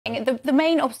The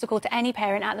main obstacle to any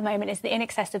parent at the moment is the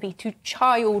inaccessibility to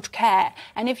childcare.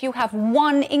 And if you have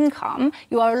one income,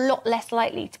 you are a lot less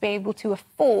likely to be able to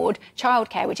afford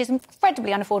childcare, which is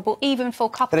incredibly unaffordable, even for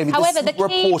couples. But I mean, however, the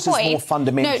report is more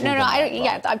fundamental.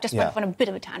 I've just went on a bit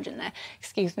of a tangent there.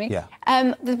 Excuse me. Yeah.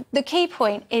 The key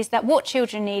point is that what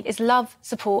children need is love,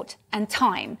 support and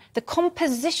time. The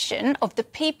composition of the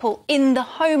people in the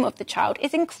home of the child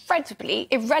is incredibly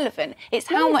irrelevant. It's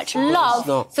how much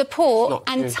love, support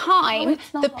and time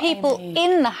the people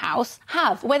in the house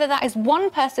have, whether that is one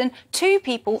person, two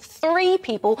people, three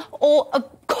people, or a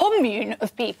commune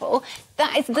of people.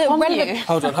 That is the relevant.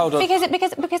 Hold on. Because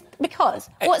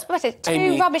what's better,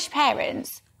 two rubbish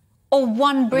parents or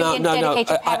one brilliant,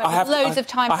 dedicated parent with loads of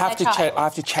time for their child? I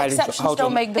have to challenge. Exceptions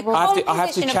don't make the rule. The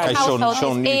composition of the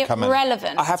household is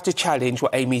irrelevant. I have to challenge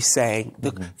what Amy's saying.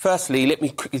 Firstly, let me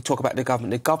quickly talk about the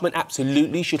government. The government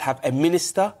absolutely should have a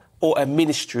minister or a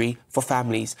ministry for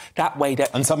families. That way that...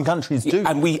 And some countries do.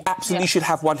 And we absolutely should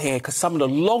have one here, because some of the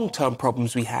long-term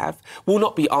problems we have will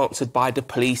not be answered by the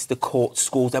police, the courts,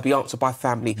 schools. They'll be answered by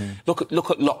family. Look at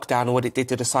lockdown and what it did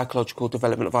to the psychological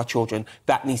development of our children.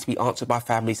 That needs to be answered by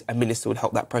families. A minister would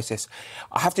help that process.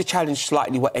 I have to challenge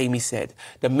slightly what Amy said.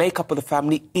 The makeup of the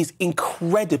family is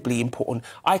incredibly important.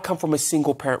 I come from a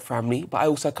single-parent family, but I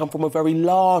also come from a very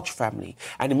large family.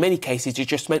 And in many cases, it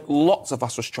just meant lots of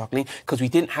us were struggling because we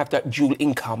didn't have that dual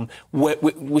income,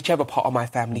 whichever part of my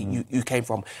family you came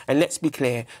from. And let's be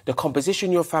clear, the composition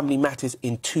of your family matters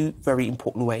in two very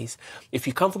important ways. If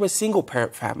you come from a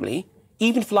single-parent family,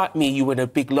 even if, like me, you were in a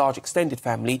big, large, extended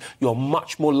family, you're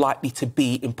much more likely to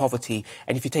be in poverty.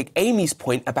 And if you take Amy's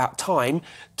point about time,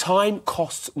 time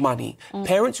costs money.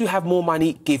 Parents who have more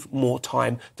money give more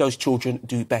time. Those children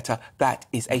do better. That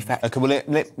is a fact. OK, well,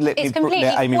 let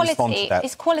Amy respond to that.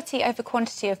 It's quality over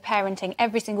quantity of parenting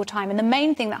every single time. And the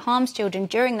main thing that harms children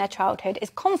during their childhood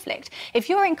is conflict. If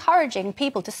you're encouraging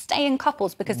people to stay in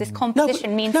couples because this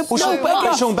composition means so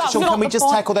much... Sean, can we just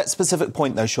tackle that specific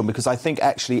point, though, Sean? Because I think,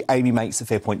 actually, Amy makes a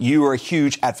fair point. You were a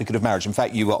huge advocate of marriage. In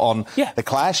fact, you were on The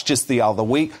Clash just the other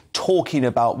week talking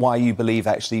about why you believe,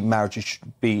 actually, marriages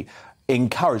should be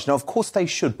encouraged. Now, of course they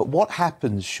should, but what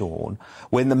happens, Sean,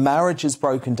 when the marriage is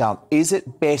broken down? Is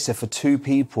it better for two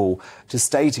people to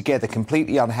stay together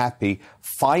completely unhappy,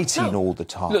 fighting all the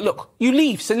time? Look, you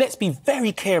leave, so let's be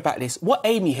very clear about this. What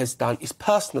Amy has done is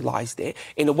personalised it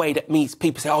in a way that means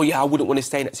people say, oh, yeah, I wouldn't want to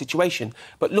stay in that situation.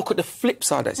 But look at the flip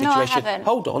side of that situation. No, I haven't.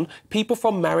 Hold on. People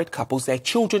from married couples, their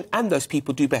children and those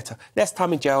people do better. Less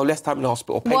time in jail, less time in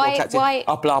hospital, pay more taxes,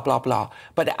 blah, blah, blah.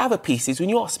 But the other piece is, when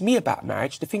you ask me about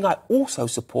marriage, the thing I also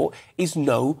support is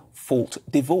no-fault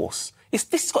divorce. This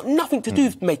has got nothing to do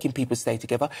with making people stay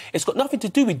together. It's got nothing to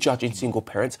do with judging single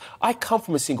parents. I come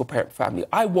from a single-parent family.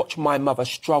 I watched my mother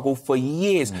struggle for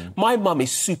years. My mum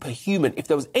is superhuman. If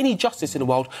there was any justice in the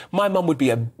world, my mum would be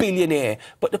a billionaire.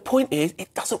 But the point is,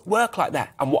 it doesn't work like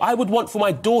that. And what I would want for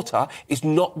my daughter is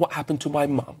not what happened to my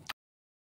mum.